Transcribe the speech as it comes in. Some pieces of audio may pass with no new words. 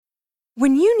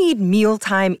When you need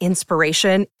mealtime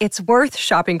inspiration, it's worth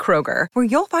shopping Kroger, where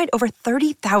you'll find over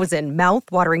 30,000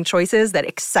 mouth-watering choices that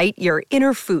excite your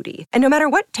inner foodie. And no matter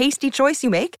what tasty choice you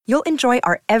make, you'll enjoy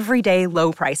our everyday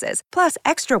low prices, plus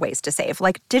extra ways to save,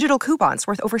 like digital coupons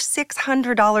worth over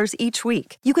 $600 each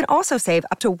week. You can also save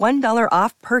up to $1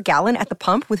 off per gallon at the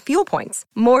pump with fuel points.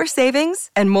 More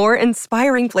savings and more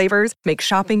inspiring flavors make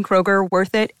shopping Kroger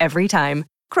worth it every time.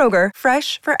 Kroger,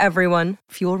 fresh for everyone.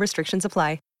 Fuel restrictions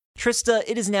apply. Trista,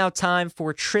 it is now time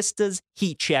for Trista's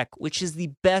Heat Check, which is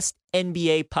the best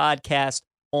NBA podcast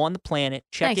on the planet.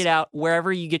 Check it out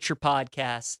wherever you get your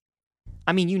podcasts.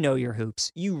 I mean, you know your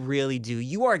hoops. You really do.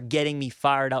 You are getting me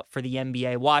fired up for the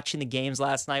NBA. Watching the games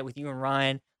last night with you and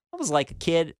Ryan, I was like a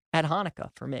kid at Hanukkah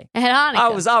for me. At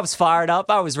Hanukkah. I was fired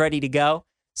up. I was ready to go.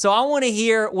 So I want to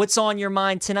hear what's on your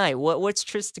mind tonight. What's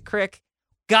Trista Crick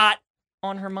got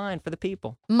on her mind for the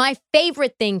people? My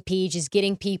favorite thing, Peach, is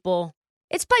getting people...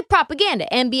 It's like propaganda,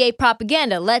 NBA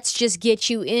propaganda. Let's just get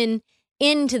you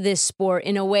into this sport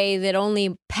in a way that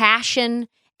only passion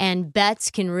and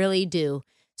bets can really do.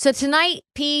 So tonight,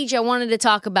 Peach, I wanted to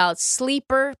talk about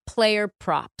sleeper player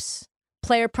props.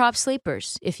 Player prop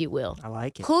sleepers, if you will. I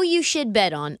like it. Who you should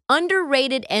bet on.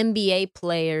 Underrated NBA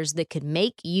players that could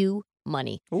make you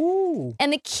money. Ooh.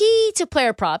 And the key to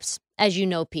player props, as you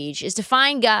know, Peach, is to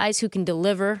find guys who can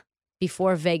deliver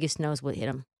before Vegas knows what hit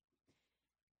them.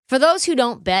 For those who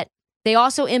don't bet, they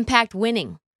also impact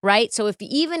winning, right? So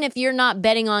even if you're not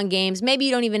betting on games, maybe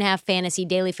you don't even have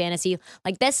daily fantasy,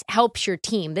 like this helps your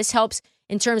team. This helps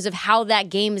in terms of how that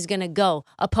game is going to go.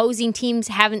 Opposing teams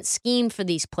haven't schemed for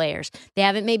these players. They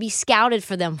haven't maybe scouted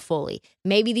for them fully.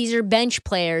 Maybe these are bench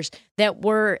players that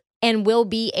were and will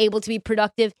be able to be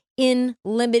productive in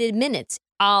limited minutes,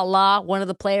 a la one of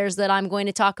the players that I'm going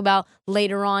to talk about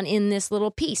later on in this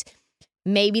little piece.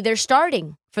 Maybe they're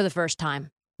starting for the first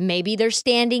time. Maybe they're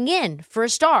standing in for a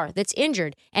star that's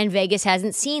injured and Vegas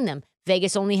hasn't seen them.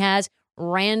 Vegas only has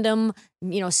random,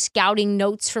 scouting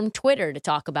notes from Twitter to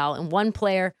talk about. And one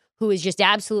player who has just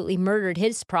absolutely murdered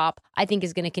his prop, I think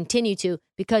is going to continue to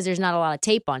because there's not a lot of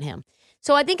tape on him.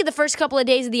 So I think in the first couple of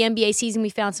days of the NBA season, we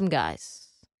found some guys.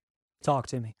 Talk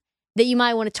to me. That you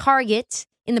might want to target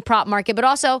in the prop market. But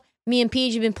also, me and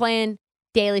Peach have been playing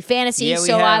daily fantasy,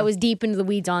 so I was deep into the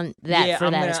weeds on that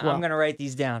as well. I'm going to write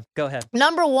these down. Go ahead.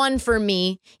 Number one for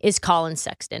me is Colin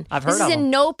Sexton. I've heard of him. This is in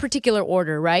no particular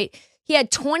order, right? He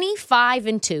had 25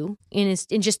 and 2 in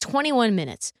just 21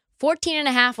 minutes.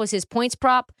 14.5 was his points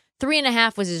prop.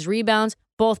 3.5 was his rebounds,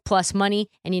 both plus money.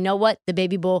 And you know what? The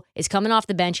baby bull is coming off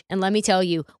the bench. And let me tell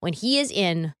you, when he is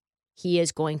in, he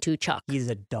is going to chuck. He's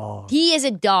a dog. He is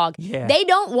a dog. Yeah. They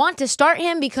don't want to start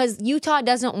him because Utah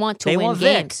doesn't want to win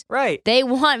games. Vic. Right. They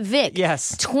want Vic.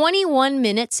 Yes. 21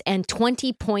 minutes and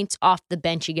 20 points off the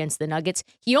bench against the Nuggets.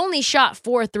 He only shot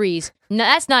 4 threes. No,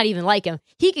 that's not even like him.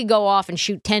 He could go off and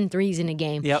shoot 10 threes in a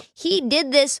game. Yep. He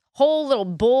did this whole little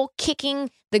bull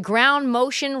kicking the ground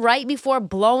motion right before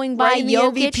blowing by right in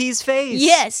Jokic. the MVP's face.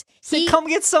 Yes. Say, come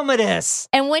get some of this.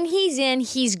 And when he's in,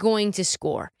 he's going to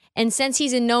score. And since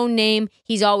he's a known name,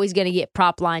 he's always going to get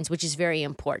prop lines, which is very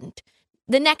important.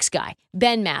 The next guy,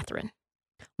 Ben Mathurin.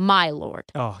 My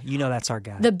Lord. Oh, that's our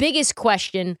guy. The biggest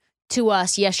question to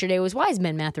us yesterday was, why is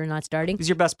Ben Mathurin not starting? He's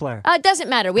your best player. It doesn't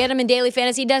matter. We had him in daily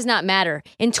fantasy. It does not matter.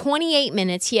 In 28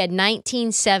 minutes, he had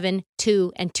 19, 7,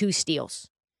 2, and 2 steals.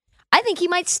 I think he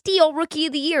might steal Rookie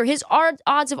of the Year. His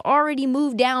odds have already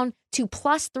moved down to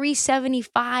plus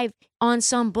 375 on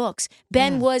some books.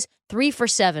 Ben was 3 for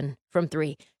 7 from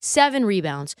 3, 7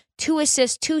 rebounds, 2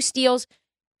 assists, 2 steals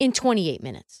in 28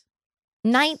 minutes.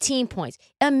 19 points.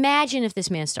 Imagine if this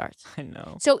man starts. I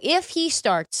know. So if he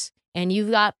starts and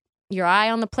you've got your eye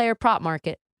on the player prop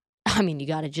market, I mean, you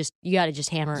got to just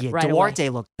hammer it right away. Duarte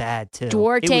looked bad too.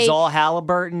 Duarte, it was all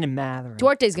Halliburton and Mathurin.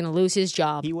 Duarte's going to lose his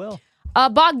job. He will.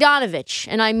 Bogdanovich,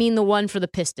 and I mean the one for the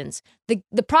Pistons.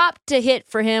 The prop to hit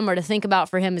for him or to think about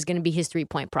for him is going to be his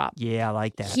 3-point prop. Yeah, I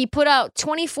like that. He put out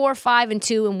 24, 5, and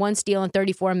 2 and 1 steal in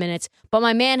 34 minutes, but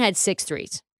my man had 6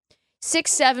 threes.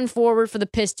 6'7" forward for the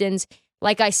Pistons.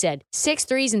 Like I said, 6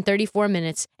 threes in 34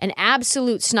 minutes, an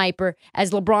absolute sniper,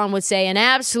 as LeBron would say, an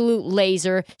absolute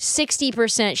laser,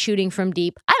 60% shooting from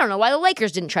deep. I don't know why the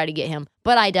Lakers didn't try to get him,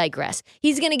 but I digress.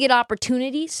 He's going to get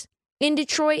opportunities in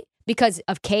Detroit because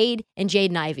of Cade and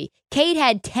Jaden Ivey. Cade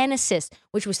had 10 assists,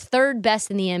 which was third best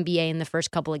in the NBA in the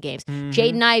first couple of games. Mm-hmm.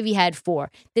 Jaden Ivey had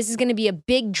 4. This is going to be a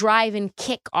big drive and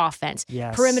kick offense,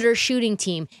 perimeter shooting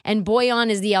team, and Boyan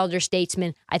is the elder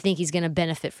statesman. I think he's going to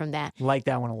benefit from that. Like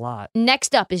that one a lot.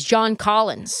 Next up is John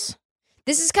Collins.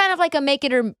 This is kind of like a make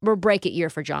it or break it year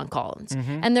for John Collins.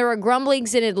 And there are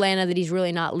grumblings in Atlanta that he's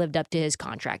really not lived up to his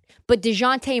contract. But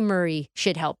DeJounte Murray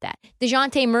should help that.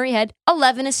 DeJounte Murray had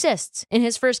 11 assists in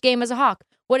his first game as a Hawk.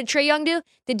 What did Trae Young do?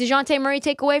 Did DeJounte Murray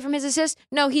take away from his assists?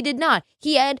 No, he did not.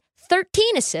 He had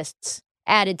 13 assists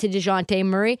added to DeJounte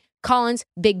Murray. Collins,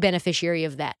 big beneficiary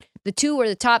of that. The two were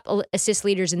the top assist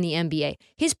leaders in the NBA.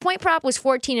 His point prop was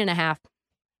 14.5.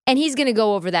 And he's going to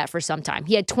go over that for some time.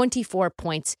 He had 24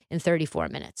 points in 34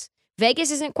 minutes.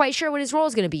 Vegas isn't quite sure what his role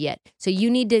is going to be yet. So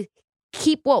you need to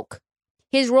keep woke.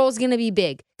 His role is going to be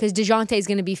big because DeJounte is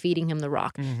going to be feeding him the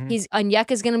rock.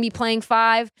 Onyeka is going to be playing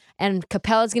 5, and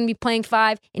Capella is going to be playing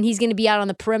 5, and he's going to be out on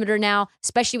the perimeter now,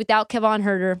 especially without Kevon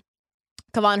Huerter.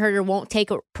 Kevon Huerter won't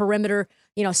take a perimeter,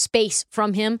 space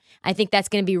from him. I think that's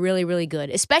going to be really, really good,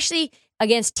 especially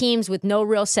against teams with no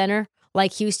real center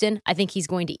like Houston. I think he's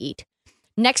going to eat.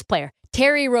 Next player,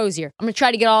 Terry Rozier. I'm going to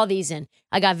try to get all these in.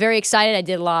 I got very excited. I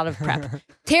did a lot of prep.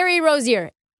 Terry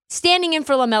Rozier, standing in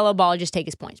for LaMelo Ball, just take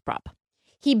his points prop.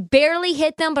 He barely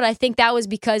hit them, but I think that was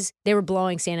because they were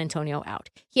blowing San Antonio out.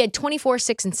 He had 24,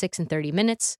 6, and 6 in 30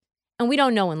 minutes, and we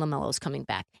don't know when LaMelo's coming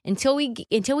back. Until we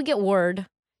get word,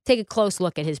 take a close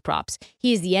look at his props.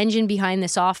 He is the engine behind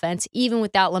this offense. Even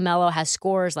without LaMelo, has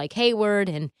scorers like Hayward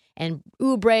and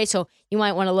Oubre, so you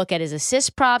might want to look at his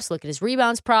assist props, look at his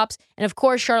rebounds props, and of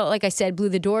course, Charlotte, like I said, blew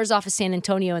the doors off of San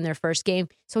Antonio in their first game,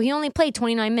 so he only played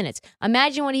 29 minutes.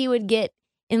 Imagine what he would get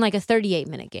in like a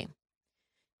 38-minute game.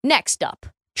 Next up,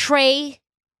 Trey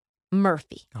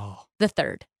Murphy, the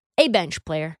third, a bench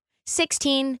player,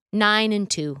 16, 9, and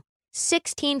 2,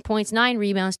 16 points, 9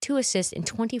 rebounds, 2 assists in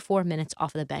 24 minutes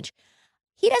off of the bench.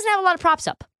 He doesn't have a lot of props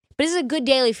up, but this is a good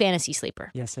daily fantasy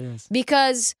sleeper. Yes, it is.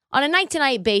 Because on a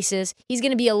night-to-night basis, he's going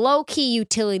to be a low-key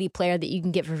utility player that you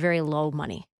can get for very low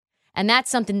money. And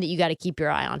that's something that you got to keep your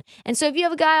eye on. And so if you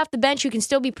have a guy off the bench who can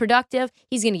still be productive,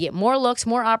 he's going to get more looks,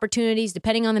 more opportunities,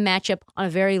 depending on the matchup on a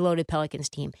very loaded Pelicans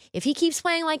team. If he keeps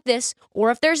playing like this,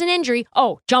 or if there's an injury,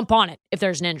 jump on it if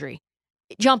there's an injury.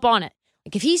 Jump on it.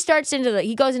 Like if he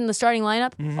goes into the starting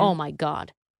lineup, oh my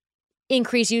God.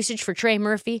 Increased usage for Trey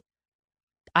Murphy.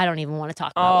 I don't even want to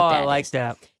talk about what that is. I like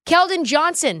that. Keldon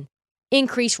Johnson,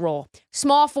 increased role.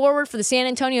 Small forward for the San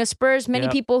Antonio Spurs. Many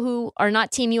people who are not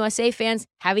Team USA fans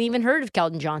haven't even heard of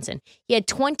Keldon Johnson. He had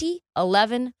 20,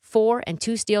 11, 4, and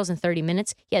 2 steals in 30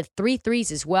 minutes. He had 3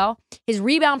 threes as well. His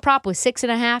rebound prop was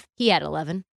 6.5. He had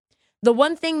 11. The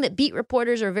one thing that beat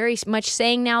reporters are very much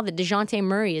saying now that DeJounte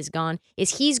Murray is gone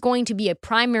is he's going to be a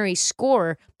primary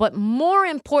scorer, but more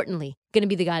importantly, going to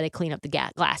be the guy that clean up the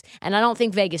glass. And I don't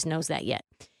think Vegas knows that yet.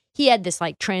 He had this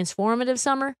like transformative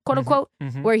summer, quote unquote,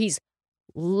 where he's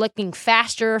looking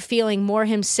faster, feeling more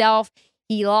himself.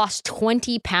 He lost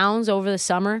 20 pounds over the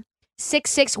summer.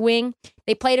 6'6" wing.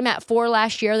 They played him at 4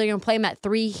 last year. They're going to play him at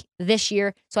 3 this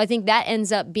year. So I think that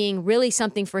ends up being really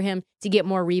something for him to get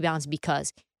more rebounds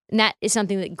because. And that is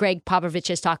something that Greg Popovich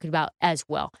has talked about as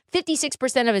well.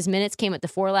 56% of his minutes came at the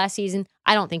 4 last season.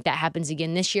 I don't think that happens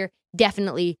again this year.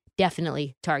 Definitely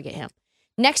target him.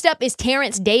 Next up is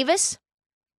Terrence Davis.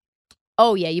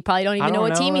 Oh, yeah, you probably don't even know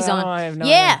what team he's on. I have no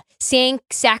idea.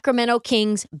 Sacramento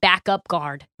Kings backup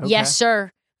guard. Okay. Yes,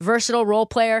 sir. Versatile role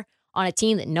player on a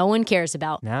team that no one cares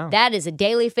about. No. That is a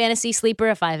daily fantasy sleeper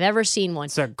if I've ever seen one.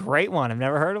 It's a great one. I've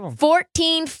never heard of him.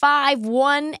 14, 5,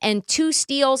 1, and 2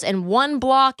 steals and 1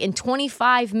 block in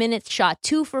 25 minutes. Shot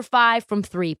 2 for 5 from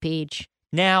 3, Peach.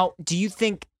 Now, do you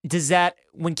think,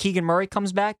 when Keegan Murray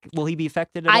comes back, will he be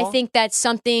affected at all? I think that's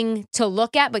something to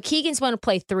look at, but Keegan's going to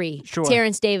play 3. Sure.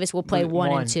 Terrence Davis will play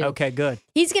 1 and 2. Okay, good.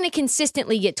 He's going to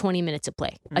consistently get 20 minutes of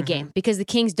play a game because the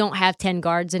Kings don't have 10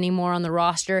 guards anymore on the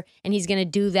roster, and he's going to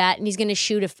do that, and he's going to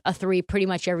shoot a 3 pretty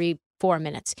much every 4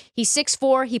 minutes. He's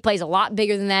 6'4". He plays a lot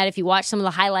bigger than that. If you watch some of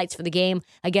the highlights for the game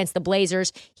against the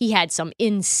Blazers, he had some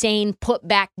insane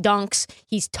putback dunks.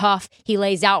 He's tough. He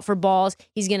lays out for balls.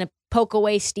 He's going to poke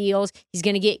away steals. He's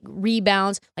going to get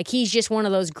rebounds. Like he's just one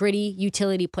of those gritty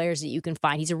utility players that you can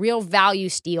find. He's a real value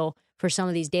steal for some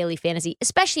of these daily fantasy,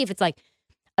 especially if it's like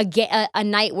a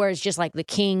night where it's just like the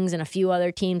Kings and a few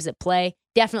other teams that play.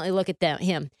 Definitely look at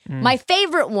him. My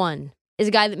favorite one is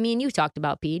a guy that me and you talked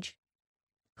about, Peach.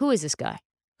 Who is this guy?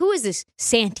 Who is this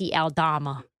Santi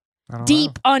Aldama?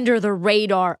 Deep under the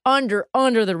radar, under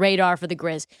the radar for the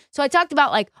Grizz. So I talked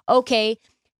about like, okay,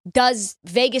 does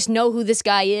Vegas know who this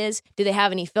guy is? Do they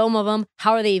have any film of him?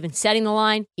 How are they even setting the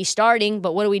line? He's starting,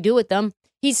 but what do we do with them?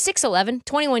 He's 6'11",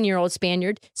 21-year-old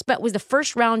Spaniard, was the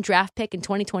first-round draft pick in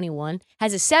 2021,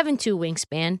 has a 7'2"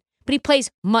 wingspan, but he plays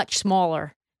much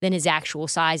smaller than his actual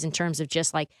size in terms of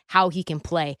just like how he can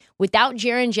play. Without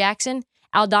Jaren Jackson,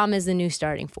 Aldama is the new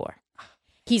starting 4.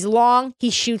 He's long. He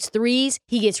shoots threes.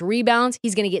 He gets rebounds.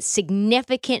 He's going to get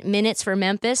significant minutes for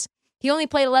Memphis. He only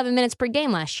played 11 minutes per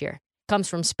game last year. Comes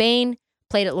from Spain,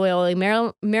 played at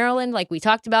Loyola Maryland, like we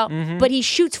talked about. But he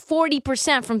shoots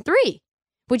 40% from three,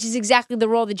 which is exactly the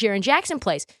role that Jaren Jackson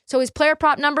plays. So his player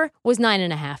prop number was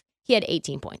 9.5. He had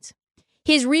 18 points.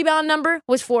 His rebound number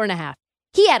was 4.5.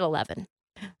 He had 11.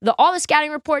 All the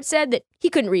scouting reports said that he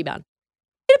couldn't rebound.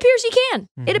 It appears he can.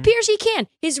 It appears he can.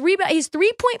 His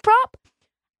 3-point prop,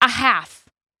 a half.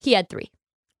 He had 3.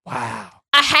 Wow.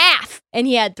 A half, and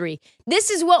he had 3.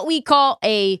 This is what we call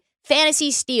a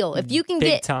fantasy steal. If you can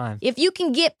if you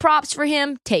can get props for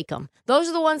him, take them. Those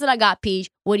are the ones that I got, Peach.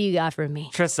 What do you got for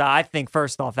me? Trista, I think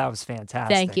first off, that was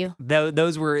fantastic. Thank you.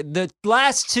 Those were the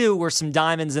last 2 were some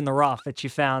diamonds in the rough that you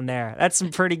found there. That's some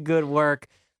pretty good work.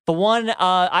 The one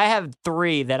I have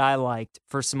 3 that I liked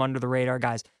for some under the radar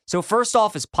guys. So first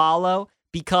off is Paolo,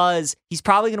 because he's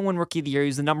probably going to win Rookie of the Year.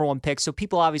 He's the number 1 pick, so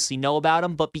people obviously know about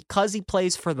him. But because he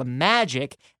plays for the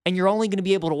Magic, and you're only going to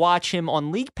be able to watch him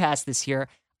on League Pass this year,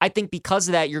 I think because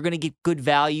of that, you're going to get good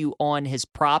value on his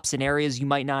props in areas you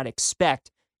might not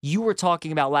expect. You were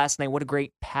talking about last night what a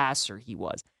great passer he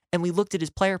was. And we looked at his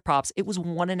player props. It was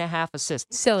 1.5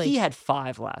 assists. Silly. He had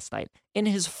 5 last night in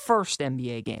his first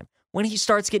NBA game. When he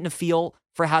starts getting a feel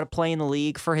for how to play in the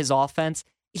league for his offense,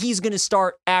 he's going to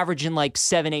start averaging like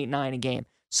 7, 8, 9 a game.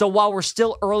 So while we're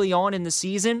still early on in the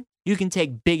season, you can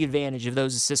take big advantage of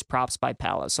those assist props by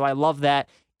Paolo. So I love that.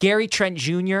 Gary Trent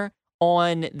Jr.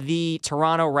 on the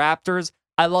Toronto Raptors.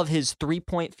 I love his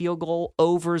 3-point field goal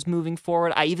overs moving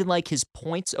forward. I even like his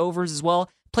points overs as well.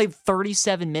 Played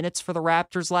 37 minutes for the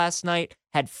Raptors last night,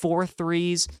 had 4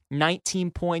 threes,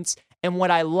 19 points. And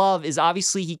what I love is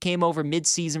obviously he came over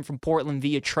midseason from Portland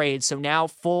via trade. So now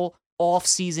full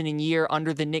off-season and year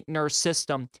under the Nick Nurse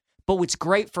system. But what's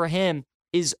great for him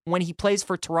is when he plays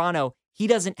for Toronto, he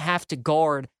doesn't have to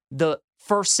guard the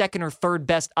first, second, or third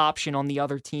best option on the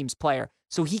other team's player.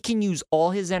 So he can use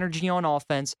all his energy on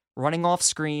offense, running off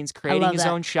screens, creating his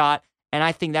own shot. And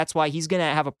I think that's why he's going to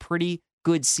have a pretty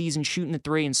good season shooting the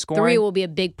 3 and scoring. 3 will be a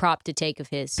big prop to take of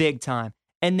his. Big time.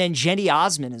 And then Cedi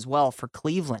Osman as well for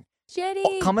Cleveland.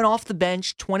 Cedi. Coming off the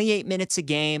bench, 28 minutes a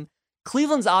game.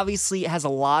 Cleveland's obviously has a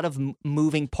lot of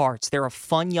moving parts. They're a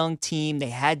fun young team. They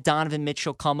had Donovan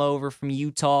Mitchell come over from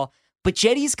Utah. But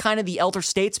Cedi's kind of the elder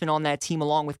statesman on that team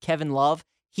along with Kevin Love.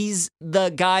 He's the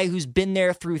guy who's been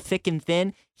there through thick and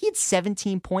thin. He had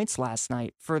 17 points last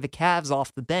night for the Cavs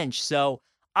off the bench. So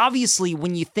obviously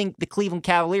when you think the Cleveland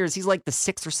Cavaliers, he's like the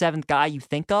 6th or 7th guy you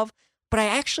think of. But I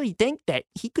actually think that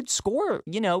he could score,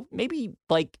 maybe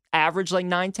like average like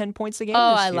 9-10 points a game.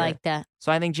 Oh, this I year. like that.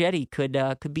 So I think Cedi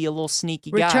could be a little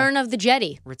sneaky guy. Return of the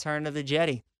Cedi. Return of the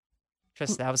Cedi.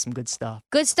 Just that was some good stuff.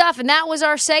 Good stuff. And that was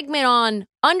our segment on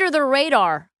Under the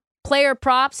Radar, player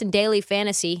props and daily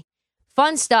fantasy.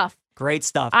 Fun stuff. Great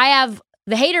stuff. I have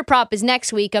the hater prop is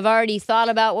next week. I've already thought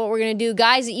about what we're going to do.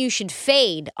 Guys that you should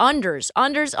fade. Unders.